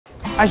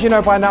As you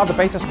know by now, the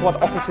Beta Squad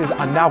offices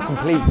are now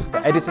complete. The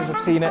editors have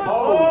seen it.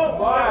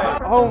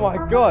 Oh my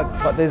God.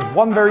 But there's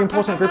one very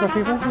important group of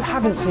people who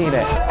haven't seen it.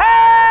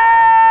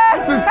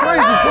 This is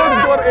crazy,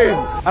 Jordan's got in.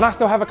 And I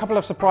still have a couple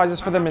of surprises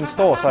for them in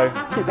store, so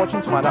keep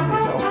watching to find out for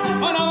yourself.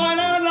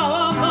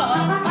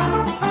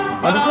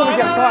 Before we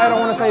get started, I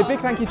want to say a big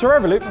thank you to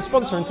Revolut for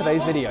sponsoring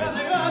today's video.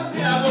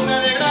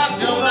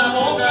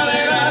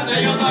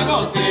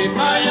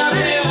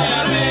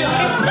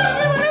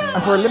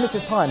 And for a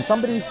limited time,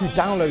 somebody who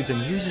downloads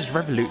and uses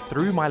Revolut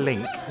through my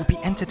link will be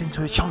entered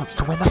into a chance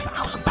to win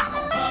 £1,000.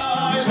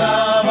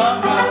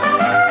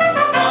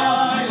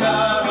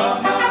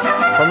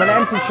 From an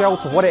empty shell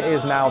to what it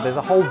is now, there's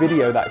a whole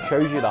video that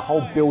shows you the whole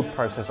build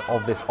process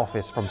of this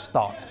office from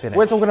start to finish.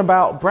 We're talking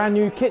about brand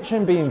new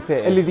kitchen being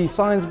fitted, LED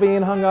signs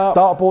being hung up,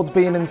 dartboards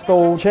being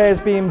installed, chairs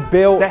being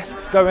built,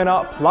 desks going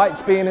up,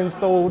 lights being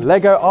installed,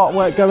 Lego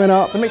artwork going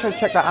up. So make sure to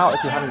check that out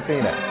if you haven't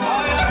seen it.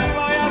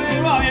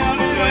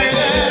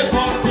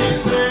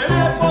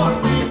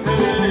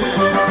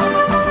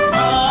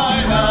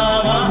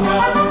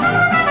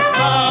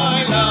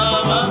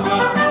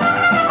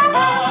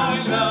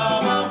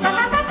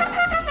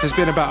 So it's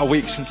been about a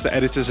week since the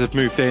editors have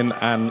moved in,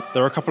 and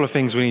there are a couple of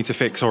things we need to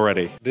fix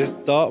already. This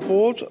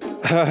dartboard,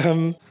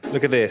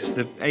 look at this.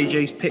 The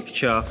AJ's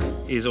picture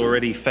is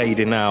already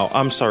fading out.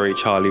 I'm sorry,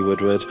 Charlie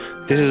Woodward.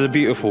 This is a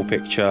beautiful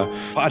picture,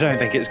 but I don't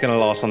think it's going to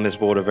last on this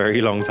board a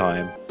very long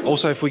time.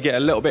 Also, if we get a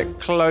little bit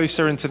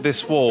closer into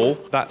this wall,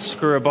 that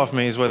screw above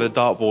me is where the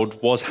dartboard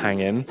was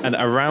hanging. And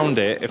around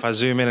it, if I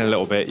zoom in a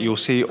little bit, you'll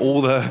see all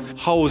the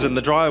holes in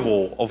the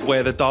drywall of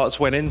where the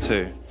darts went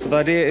into. So the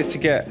idea is to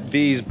get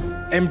these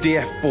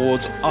MDF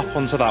boards up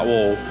onto that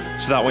wall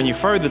so that when you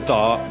throw the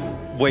dart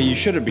where you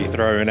shouldn't be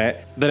throwing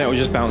it, then it will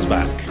just bounce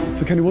back.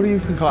 So Kenny, what do you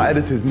think our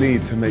editors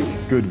need to make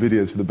good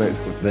videos for the Beta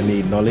Squad? They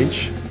need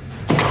knowledge.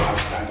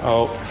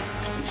 Oh,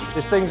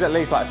 this thing's at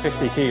least like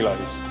 50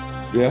 kilos.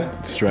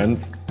 Yeah?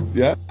 Strength.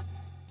 Yeah?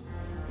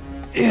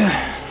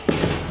 Yeah.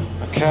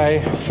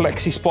 Okay,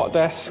 flexi spot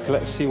desk.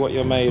 Let's see what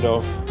you're made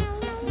of.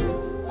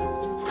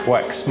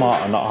 Work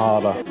smarter, not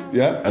harder.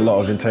 Yeah? A lot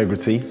of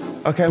integrity.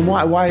 Okay, and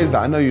why is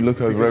that? I know you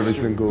look over every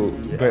single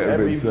beta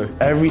vid, so.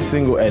 Every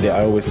single edit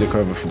I always look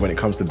over for when it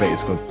comes to Beta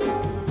Squad.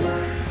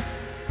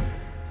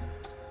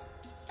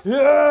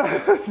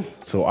 Yes!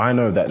 So I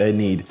know that they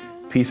need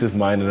peace of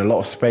mind and a lot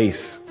of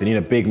space. They need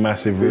a big,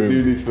 massive room.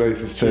 They do need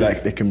space, it's so true.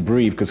 that they can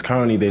breathe, because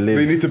currently they live...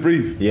 They need to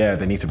breathe? Yeah,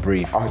 they need to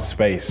breathe.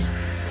 Space.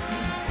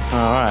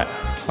 All right,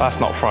 that's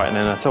not frightening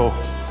at all.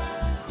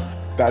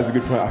 That is a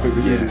good point, I think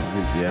they do.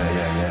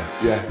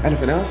 Yeah.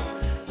 Anything else?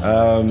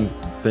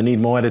 They need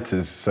more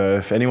editors, so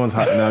if anyone's...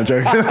 No, I'm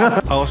joking.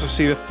 I also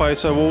see the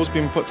photo walls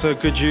being put to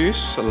good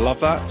use. I love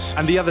that.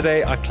 And the other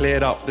day, I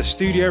cleared up the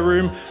studio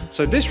room.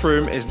 So this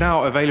room is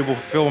now available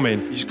for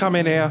filming. You just come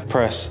in here,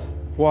 press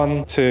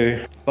 1,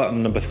 2,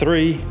 button number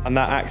 3, and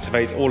that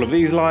activates all of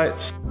these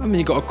lights. And then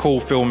you've got a cool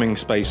filming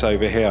space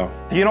over here.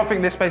 Do you not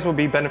think this space will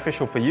be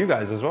beneficial for you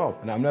guys as well?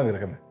 No, I'm never gonna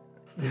come in.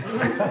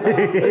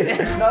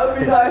 That'd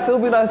be nice. It'll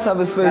be nice to have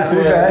a space.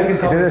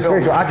 There's a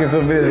space where I can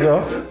film videos as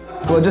well.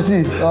 Well, just see.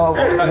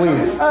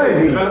 Weeds.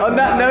 Hey. On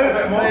that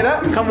note, say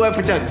that. Come work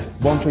for Chunks.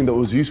 One thing that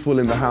was useful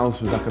in the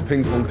house was like a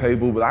ping pong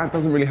table, but that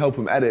doesn't really help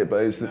him edit.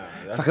 But it's just,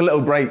 it's like a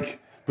little break.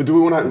 But do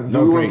we want to?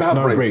 No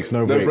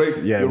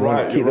breaks. Yeah, You're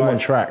right. Keep them on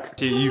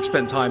track. You've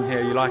spent time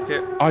here. You like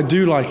it? I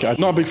do like it. I'm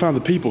not a big fan of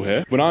the people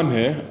here. When I'm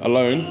here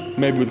alone,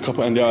 maybe with a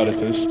couple of NDI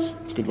editors,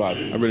 it's a good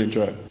vibe. I really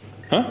enjoy it.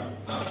 Huh?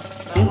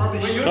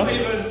 You're not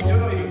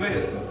even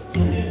Beta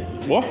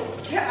Squad. What?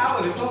 Get out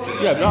of this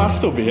office. Yeah, no, I'll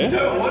still be here.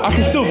 I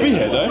can still be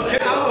here though.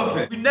 Get out of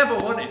it. We never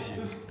wanted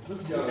you.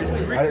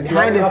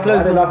 Behind his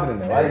closed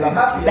doors.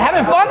 They're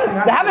having fun?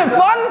 They're having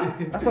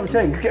fun? That's what I'm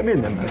saying. Get me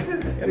in then,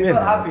 man. He's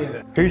not happy in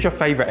it. Who's your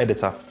favourite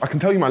editor? I can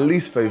tell you my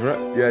least favourite.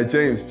 Yeah,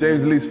 James.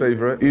 James' least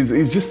favourite.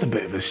 He's just a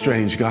bit of a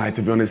strange guy,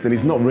 to be honest, and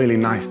he's not really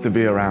nice to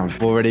be around.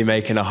 Already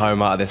making a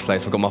home out of this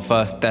place. I've got my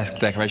first desk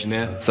decoration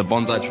here. It's a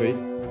bonsai tree.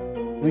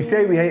 We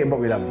say we hate him, but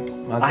we love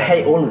him. I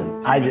hate all of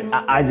them.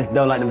 I just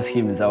don't like them as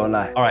humans, I won't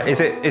lie. All right,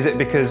 is it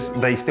because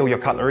they steal your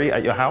cutlery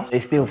at your house? They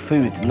steal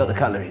food, not the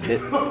cutlery.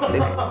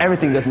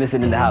 Everything goes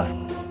missing in the house.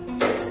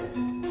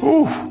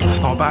 Ooh, that's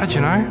not bad, you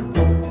know?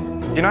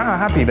 Do you know how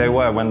happy they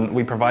were when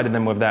we provided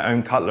them with their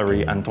own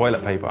cutlery and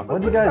toilet paper?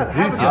 What do you guys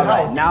do to your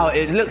house? Now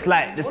it looks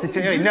like the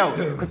situation. No,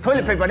 because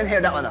toilet paper, I didn't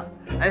hear that one. I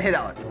didn't hear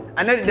that one.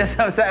 I know that there's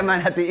some certain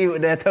man had to eat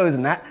with their toes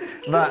and that,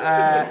 but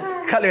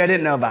cutlery I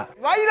didn't know about.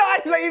 Why you not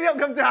acting like you don't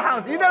come to our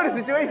house? You know the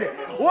situation.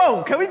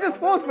 Whoa, can we just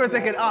pause for a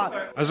second?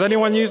 Has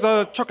anyone used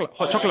a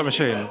hot chocolate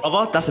machine?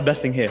 That's the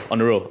best thing here, on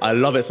the roll. I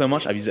love it so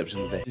much, I've used it every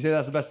single day. You say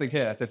that's the best thing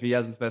here, as if he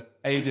hasn't spent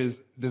ages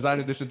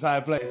designing this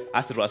entire place. I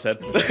said what I said.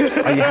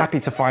 Are you happy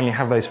to finally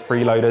have those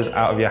freeloaders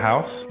out of your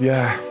house?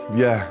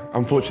 Yeah.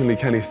 Unfortunately,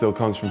 Kenny still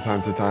comes from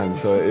time to time,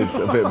 so it's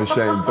a bit of a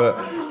shame.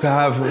 But to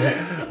have,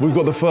 we've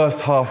got the first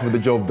half of the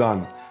job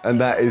done, and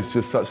that is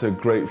just such a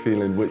great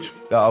feeling, which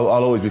I'll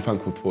always be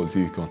thankful towards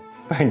you, Con.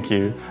 Thank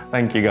you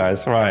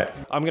guys. Right.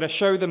 I'm gonna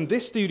show them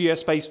this studio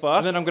space first,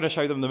 and then I'm gonna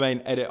show them the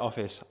main edit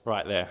office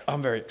right there.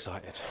 I'm very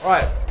excited.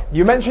 Right,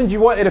 you mentioned you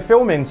wanted a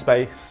filming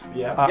space.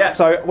 Yeah. Yes.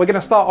 So we're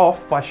gonna start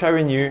off by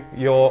showing you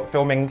your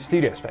filming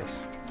studio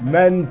space.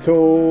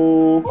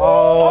 Mental.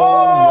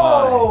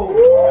 Oh my.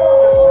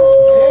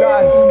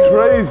 That's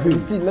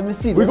crazy. Let me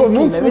see. We got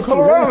multiple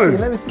colour.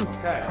 Let me see.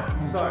 Okay,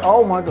 so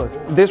Oh my god.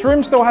 this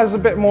room still has a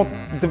bit more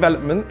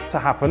development to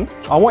happen.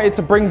 I wanted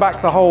to bring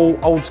back the whole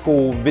old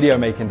school video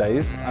making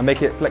days and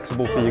make it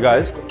flexible for you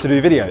guys to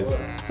do videos.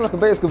 It's like a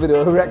beta school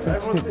video reacting to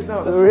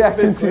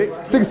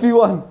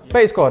 6v1.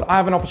 Beta Squad, I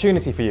have an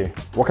opportunity for you.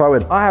 What can I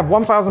win? I have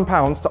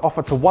 £1,000 to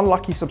offer to one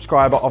lucky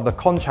subscriber of the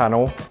Con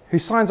channel who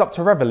signs up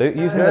to Revolut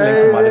using the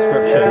link in my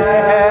description.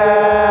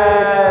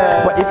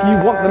 But if you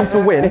want them to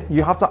win,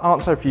 you have to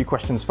answer a few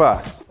questions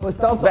first. Well, it's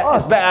down to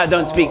us. It's better I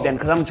don't speak then,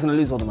 because I'm just gonna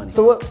lose all the money.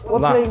 So we're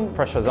Nah, playing.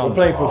 pressure's on.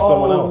 Playing for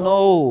someone else.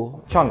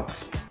 No.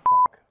 Chunks.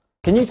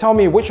 Can you tell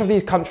me which of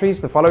these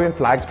countries the following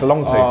flags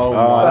belong to?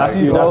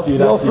 That's you.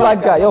 You're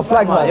flag guy. You're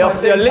flag man. You're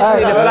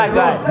literally the flag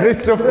guy.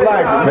 Mr.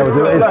 Flag. No,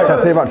 shall I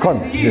tell you about Con?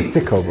 He's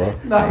a sicko, bro.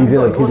 He's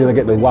gonna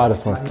get the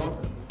wildest one.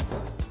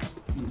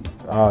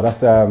 Oh, that's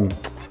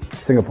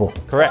Singapore.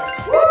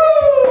 Correct.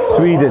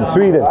 Sweden.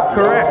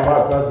 Correct.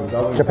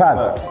 Japan.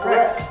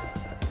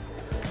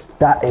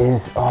 That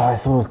is. Oh,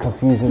 it's always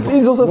confusing.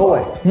 He's also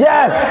Norway.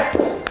 Yes.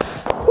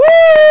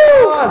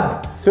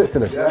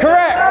 Switzerland.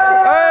 Correct.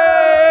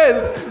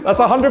 Hey! That's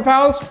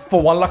 £100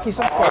 for one lucky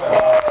subscriber.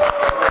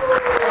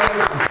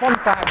 Fun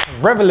fact,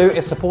 Revolut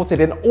is supported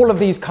in all of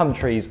these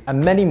countries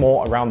and many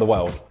more around the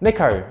world.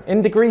 Nico,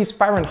 in degrees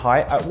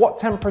Fahrenheit, at what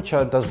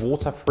temperature does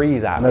water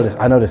freeze at? I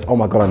know this. Oh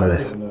my god, I know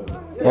this.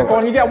 Yeah, go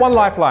on, you get one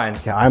lifeline.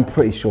 Yeah, I'm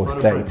pretty sure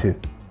it's 32.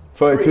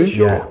 32?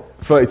 Yeah.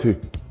 32.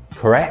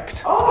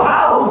 Correct.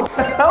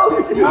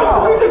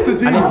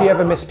 And if you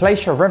ever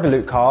misplace your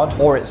Revolut card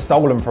or it's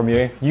stolen from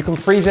you, you can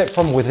freeze it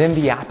from within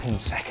the app in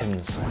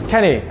seconds.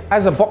 Kenny,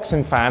 as a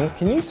boxing fan,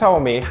 can you tell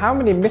me how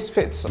many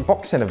Misfits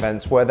boxing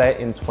events were there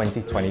in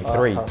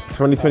 2023?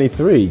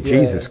 2023?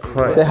 Jesus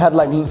Christ. They had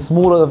like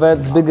smaller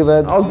events, big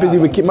events. I was busy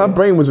with my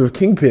brain was with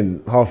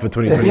Kingpin half of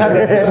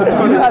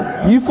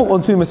 2023. You fought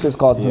on 2 Misfits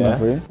cards in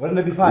 2023. When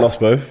did they fight? Lost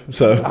both.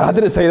 So I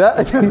didn't say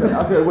that.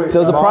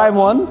 There was a Prime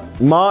one.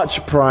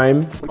 March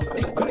Prime.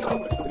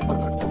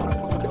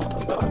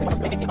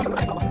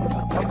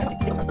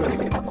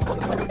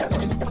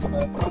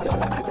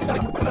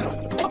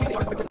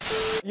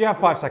 You have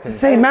 5 seconds.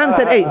 Say, man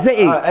said 8.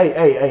 Say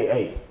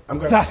 8.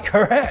 8. That's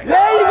correct.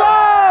 There you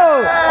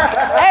go!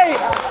 Hey,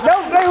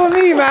 don't play with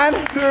me, man.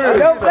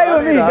 Don't play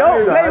with me.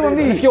 Don't play with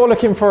me. If you're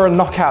looking for a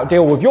knockout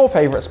deal with your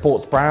favorite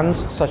sports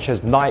brands, such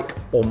as Nike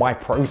or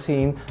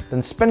MyProtein,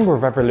 then spend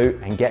with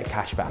Revolut and get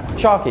cash back.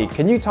 Sharky,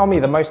 can you tell me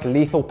the most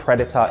lethal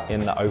predator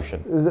in the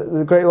ocean? Is it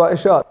the great white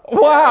shark?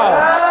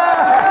 Wow!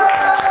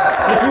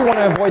 If you want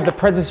to avoid the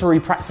predatory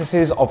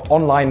practices of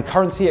online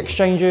currency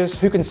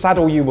exchanges, who can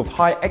saddle you with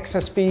high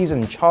excess fees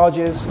and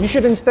charges, you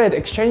should instead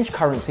exchange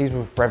currencies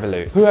with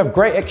Revolut, who have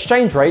great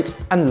exchange rates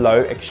and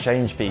low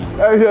exchange fees.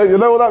 Yeah, you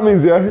know what that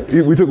means, yeah?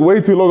 We took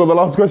way too long on the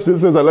last question,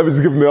 so let me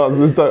just give him the answer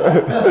this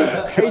time.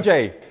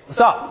 AJ,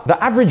 what's up?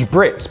 The average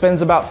Brit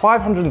spends about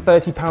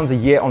 £530 a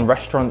year on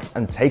restaurant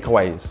and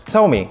takeaways.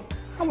 Tell me,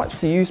 how much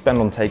do you spend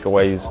on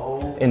takeaways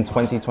in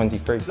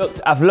 2023? Look,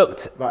 I've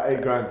looked. About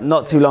 8 grand.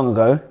 Not too long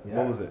ago. Yeah.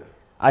 What was it?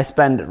 I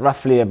spend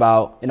roughly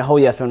about, in a whole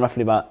year, I spend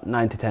roughly about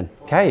 9 to 10.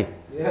 Okay.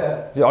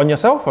 Yeah. On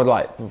yourself or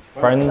like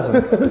friends?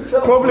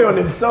 Probably on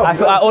himself.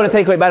 I order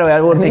takeaway, by the way. I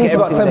order takeaway. He's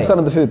about 10%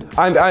 of the food.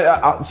 And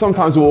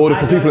sometimes we'll order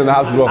for people in the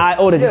house as well. I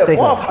order just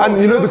takeaway. And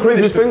you know the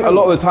craziest thing? A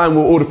lot of the time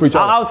we'll order for each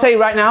other. I'll say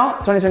right now,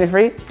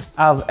 2023,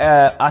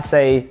 I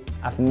say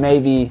I've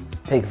maybe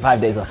taken 5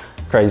 days off.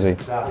 Crazy.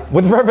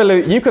 With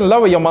Revolut, you can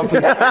lower your monthly.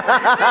 Bro,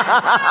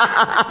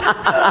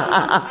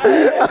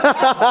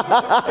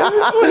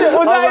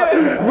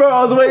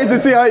 I was waiting to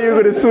see how you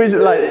were going to switch,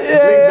 link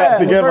that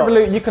together. With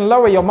Revolut, you can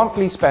lower your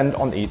monthly spend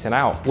on eating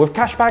out with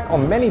cashback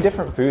on many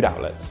different food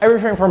outlets.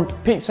 Everything from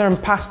pizza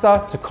and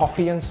pasta to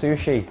coffee and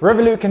sushi.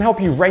 Revolut can help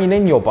you rein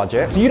in your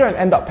budget so you don't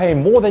end up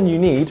paying more than you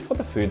need for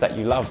the food that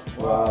you love.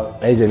 Wow.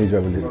 AJ needs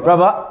Revolut.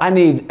 Brother, I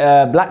need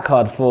a black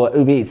card for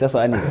Uber Eats. That's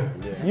what I need.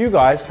 You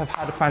guys have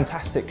had a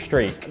fantastic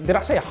streak. Did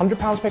I say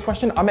 £100 per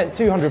question? I meant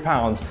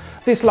 £200.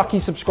 This lucky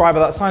subscriber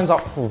that signs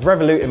up with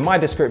Revolut in my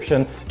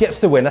description gets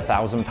to win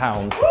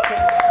 £1,000.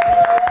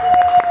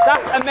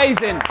 That's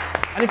amazing.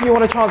 And if you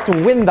want a chance to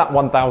win that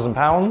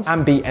 £1,000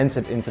 and be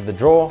entered into the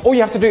draw, all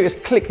you have to do is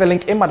click the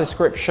link in my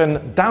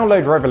description,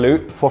 download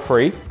Revolut for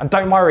free. And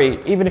don't worry,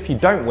 even if you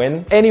don't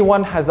win,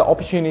 anyone has the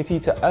opportunity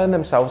to earn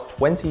themselves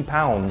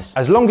 £20,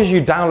 as long as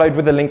you download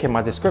with the link in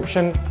my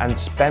description and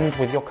spend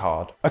with your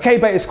card. Okay,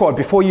 Beta Squad,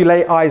 before you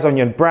lay eyes on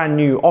your brand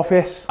new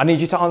office, I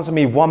need you to answer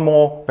me one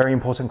more very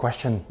important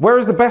question. Where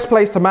is the best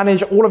place to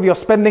manage all of your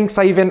spending,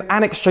 saving,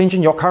 and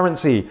exchanging your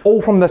currency?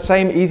 All from the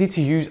same easy to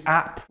use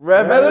app.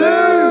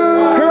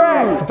 Revolut!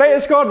 Correct! Beta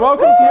Squad,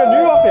 welcome to your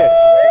new office.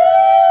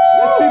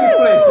 Let's see this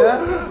place,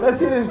 yeah? Let's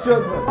see this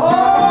job.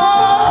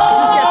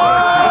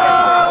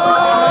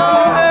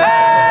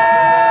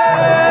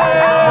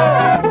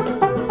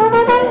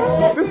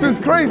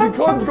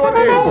 God's gone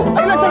in.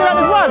 Are you not checking out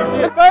this one?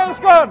 Thanks,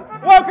 God.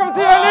 Welcome to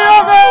your new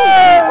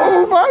office.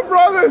 Oh, my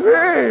brother's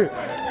here.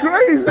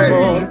 Crazy.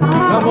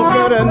 Las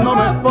mujeres no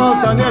me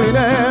faltan ni el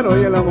dinero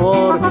y el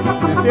amor.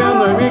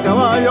 Sintiendo en mi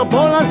caballo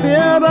por la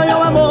sierra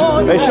yo me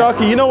voy. Hey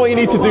Sharky, you know what you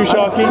need to do,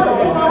 Sharky?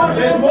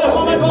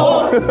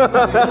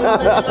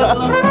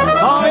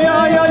 Ay,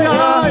 ay, ay,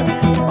 ay.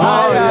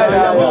 Ay, ay,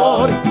 ay,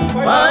 amor.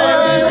 Ay,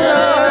 ay, ay,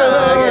 amor.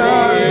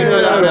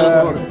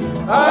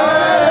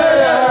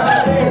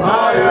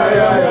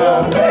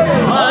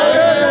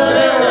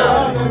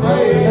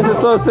 This is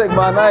so sick,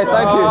 man. Hey,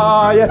 thank you.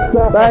 Oh, yes.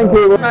 Thank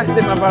you. Smashed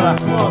it, my brother.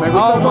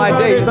 Oh my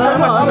days. So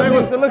much other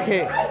things to look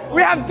here.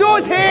 We have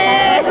George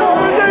here!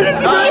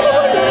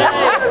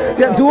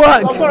 Get to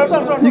work.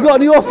 You got a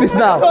new office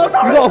now. You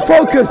got to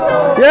focus.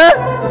 Yeah?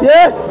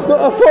 Yeah?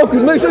 Got to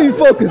focus. Make sure you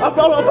focus.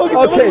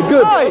 Okay,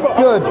 good.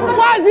 Good.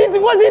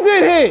 What's he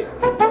doing here?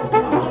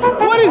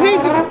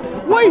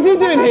 What is he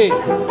doing here?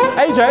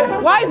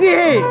 AJ, Why is he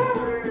here?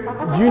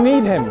 you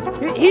need him.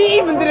 He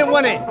even didn't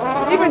want it.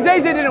 Even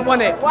JJ didn't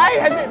want it. Why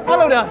has it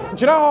followed us?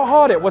 Do you know how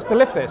hard it was to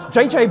lift this?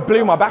 JJ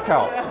blew my back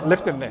out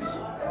lifting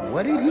this.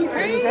 What did he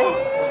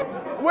say?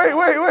 Wait.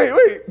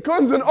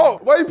 Cons and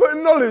Op. Why are you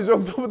putting knowledge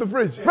on top of the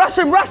fridge? Rush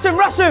him! Rush him.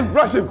 Get him.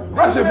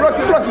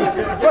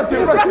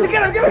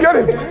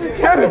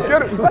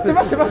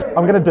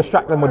 I'm going to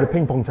distract them with the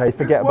ping pong table.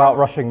 Forget about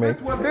rushing me.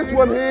 This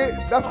one here,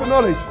 that's for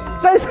knowledge.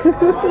 Jason,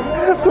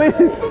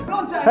 please.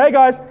 Hey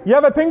guys, you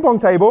have a ping pong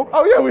table?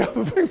 Oh yeah, we have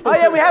a ping pong. Oh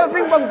yeah, we have a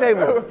ping pong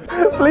table.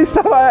 Please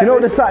stop at You know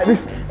what this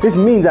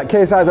means that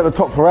KSI is at the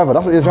top forever.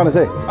 That's what you're trying to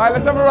say. All right,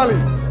 let's have a rally.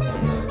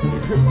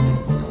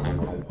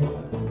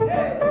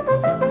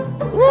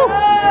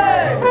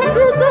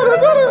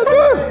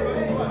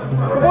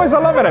 The boys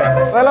are loving it.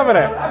 They're loving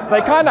it.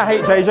 They kind of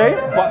hate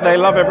JJ, but they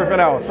love everything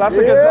else. That's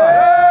a good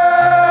sign.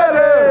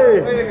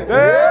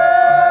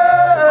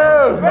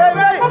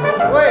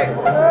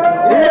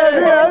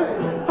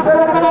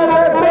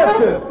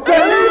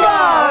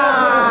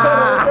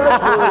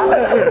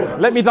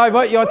 Let me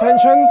divert your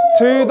attention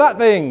to that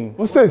thing.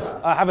 What's this?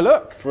 Have a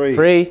look.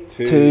 3,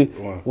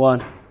 2,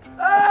 1.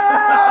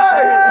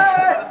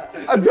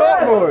 A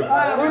dartboard.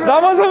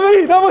 That wasn't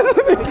me.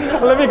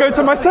 Let me go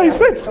to my safe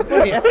space. It's a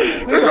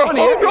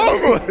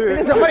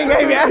funny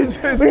game, yeah? It's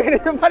a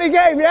funny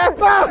game, yeah?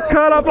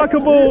 Curl up like a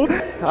ball.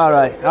 All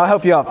right, I'll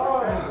help you up.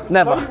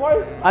 Never.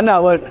 I know I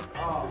won't.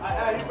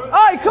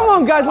 Hey, come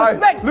on, guys.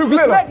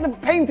 Respect the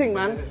painting,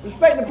 man.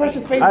 Respect the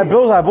precious painting. Hey,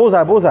 bullseye.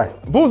 Bullseye,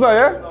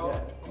 yeah?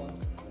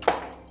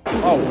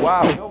 Oh,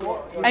 wow.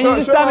 And you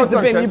just damaged the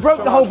bin. You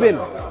broke the whole bin.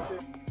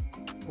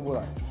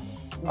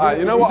 Alright,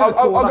 you know what?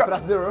 I'll go.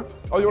 That's 0.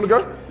 Oh, you want to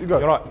go? You go.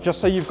 You're right. Just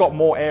so you've got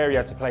more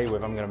area to play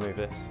with, I'm going to move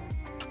this.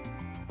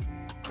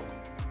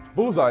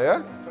 Bullseye,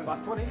 yeah?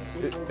 That's 20.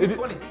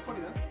 20 then.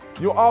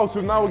 So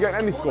now we're getting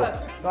any score.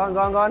 Go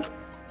on.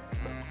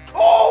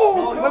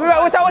 Oh! Wait,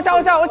 watch out.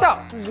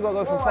 You just got to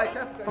go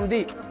from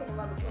deep.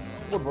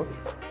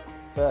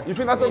 You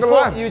think that's not going to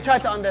land? You tried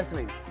to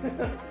underestimate.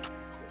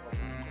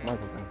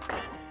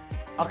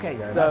 Okay,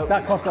 so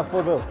that cost us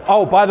 $4 bills.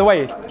 Oh, by the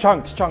way,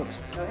 chunks.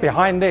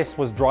 Behind this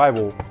was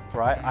drywall,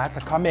 right? I had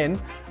to come in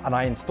and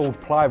I installed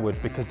plywood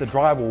because the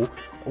drywall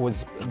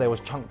there was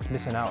chunks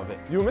missing out of it.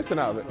 You were missing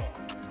out of it?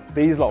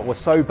 These lot were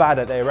so bad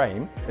at their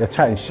aim They're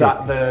chatting shit.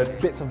 that the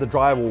bits of the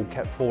drywall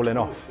kept falling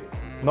off.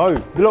 No,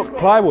 look,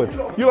 plywood.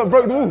 You lot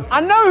broke the wall.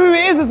 I know who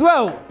it is as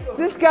well.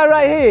 This guy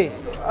right here.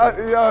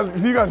 Yeah,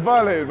 you guys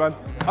violated, man.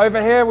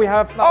 Over here we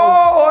have.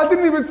 I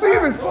didn't even see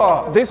this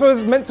part. This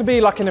was meant to be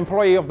like an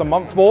employee of the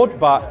month board,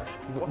 but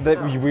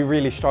we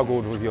really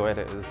struggled with your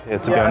editors here,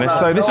 to be honest.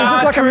 So this is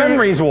just like a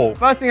memories wall.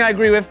 First thing I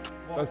agree with.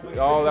 That's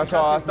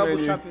how I made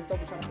you.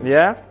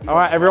 Yeah. All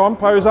right, everyone,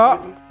 pose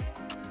up.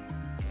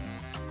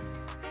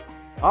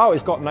 Oh,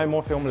 it's got no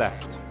more film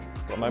left.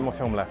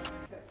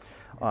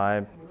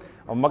 I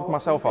mugged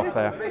myself off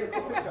there.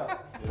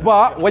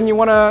 But when you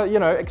want to,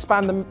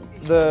 expand the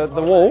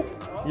wall,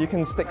 you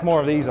can stick more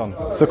of these on.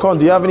 So Con,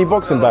 do you have any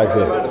boxing bags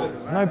here?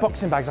 No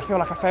boxing bags. I feel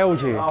like I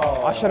failed you.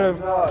 I should have.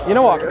 You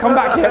know what? Come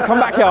back here.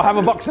 I'll have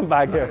a boxing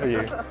bag here for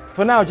you.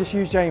 For now, just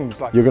use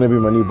James. You're going to be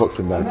my new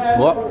boxing bag.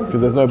 What?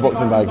 Because there's no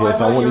boxing bag here,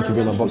 so I want you to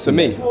be my boxing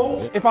bag.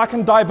 If I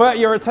can divert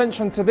your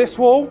attention to this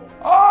wall.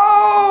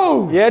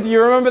 Oh! Yeah, do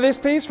you remember this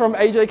piece from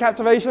AJ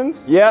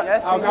Captivations? Yeah.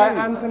 Yes, Our guy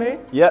Anthony?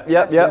 Yep.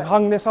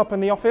 Hung this up in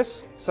the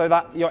office so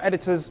that your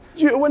editors...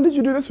 When did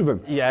you do this with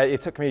him? Yeah,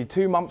 it took me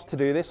 2 months to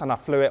do this and I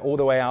flew it all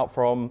the way out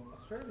from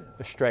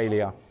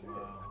Australia.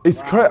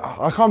 It's correct.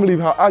 I can't believe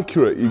how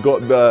accurate you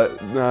got the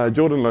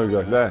Jordan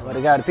logo there. Where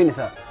the guy with the penis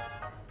at?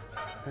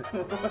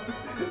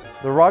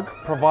 The rug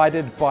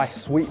provided by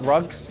Sweet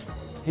Rugs.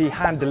 He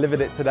hand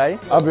delivered it today.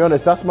 I'll be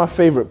honest, that's my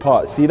favourite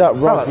part. See that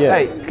rug? Yeah.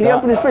 Hey, can you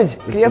open his fridge?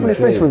 Can you open his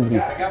fridge for me,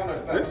 please?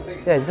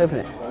 Yeah, just open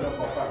it.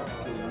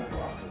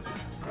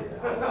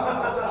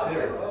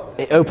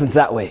 It opens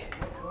that way.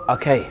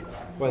 Okay.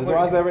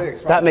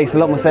 That makes a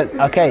lot more sense.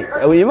 Okay,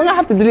 you're gonna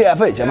have to delete that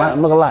fridge. I'm not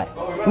gonna lie.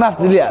 I'm gonna have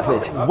to delete that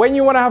fridge. When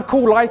you want to have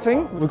cool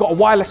lighting, we've got a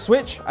wireless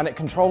switch and it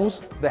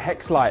controls the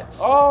hex lights.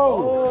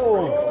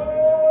 Oh!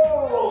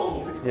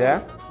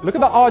 Yeah. Look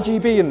at the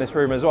RGB in this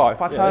room as well.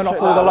 If I turn off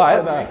all the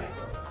lights,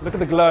 look at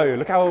the glow.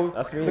 Look how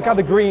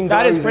the green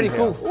glows. That is pretty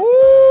cool.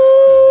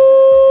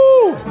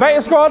 Ooh!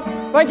 Beta Squad,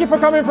 thank you for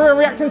coming through and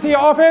reacting to your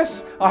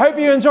office. I hope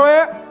you enjoy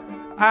it.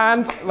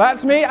 And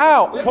that's me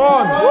out. Come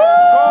on.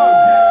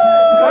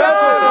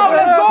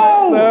 Let's go.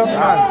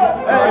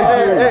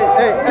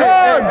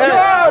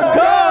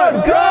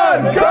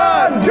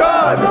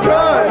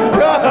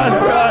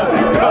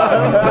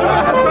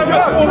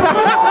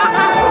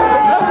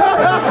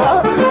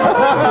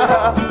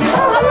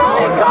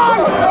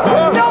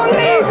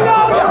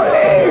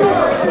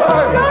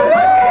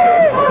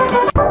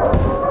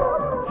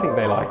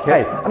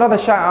 Hey, another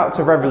shout out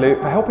to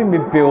Revolut for helping me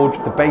build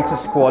the Beta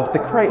Squad, the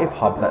creative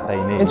hub that they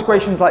need.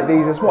 Integrations like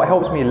these is what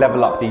helps me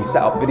level up these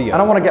setup videos.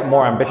 And I want to get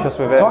more ambitious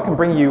with it so I can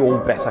bring you all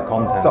better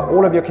content. So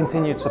all of your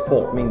continued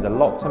support means a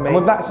lot to me. And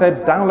with that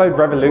said, download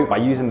Revolut by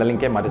using the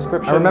link in my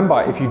description. And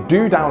remember, if you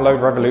do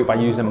download Revolut by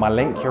using my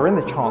link, you're in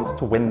the chance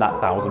to win that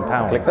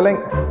 £1,000. Click the link.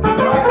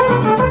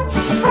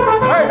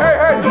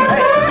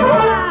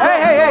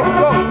 Hey,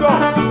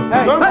 stop.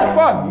 No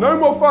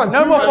more fun.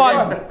 No more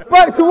fun.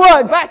 Back to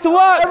work. Back to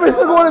work. Every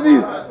single one of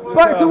you.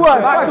 Back to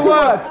work. Back to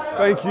work.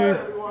 Thank you.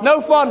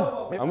 No fun.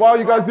 And while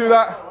you guys do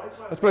that,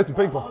 let's play some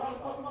ping pong.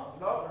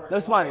 No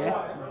smiling,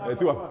 yeah? Yeah,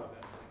 do one.